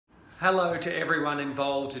Hello to everyone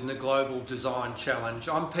involved in the Global Design Challenge.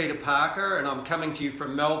 I'm Peter Parker and I'm coming to you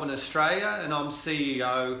from Melbourne, Australia, and I'm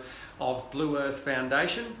CEO of Bluearth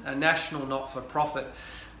Foundation, a national not-for-profit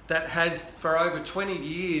that has for over 20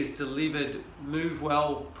 years delivered Move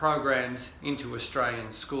Well programs into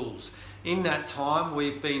Australian schools. In that time,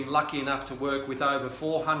 we've been lucky enough to work with over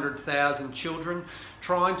 400,000 children,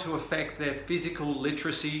 trying to affect their physical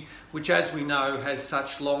literacy, which, as we know, has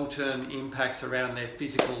such long-term impacts around their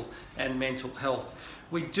physical and mental health.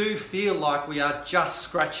 We do feel like we are just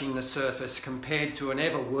scratching the surface compared to an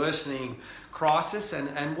ever-worsening crisis,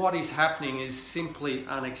 and what is happening is simply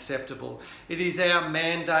unacceptable. It is our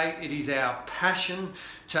mandate, it is our passion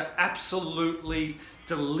to absolutely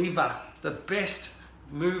deliver the best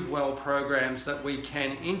Move Well programs that we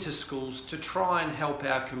can into schools to try and help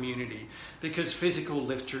our community, because physical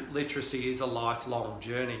literacy is a lifelong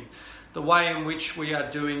journey. The way in which we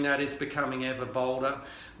are doing that is becoming ever bolder.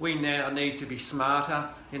 We now need to be smarter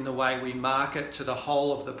in the way we market to the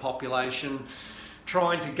whole of the population,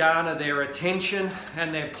 trying to garner their attention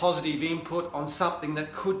and their positive input on something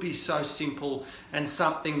that could be so simple and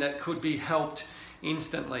something that could be helped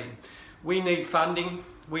instantly. We need funding.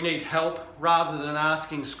 We need help. Rather than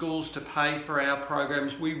asking schools to pay for our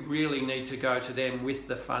programs, we really need to go to them with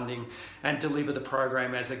the funding and deliver the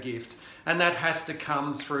program as a gift. And that has to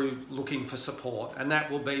come through looking for support. And that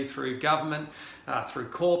will be through government, through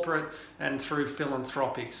corporate, and through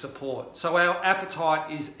philanthropic support. So our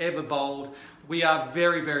appetite is ever bold. We are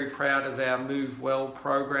very, very proud of our Move Well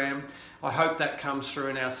program. I hope that comes through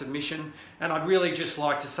in our submission. And I'd really just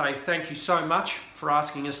like to say thank you so much for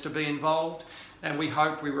asking us to be involved. And we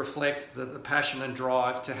hope we reflect the passion and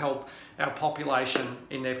drive to help our population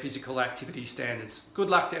in their physical activity standards. Good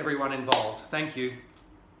luck to everyone involved. Thank you.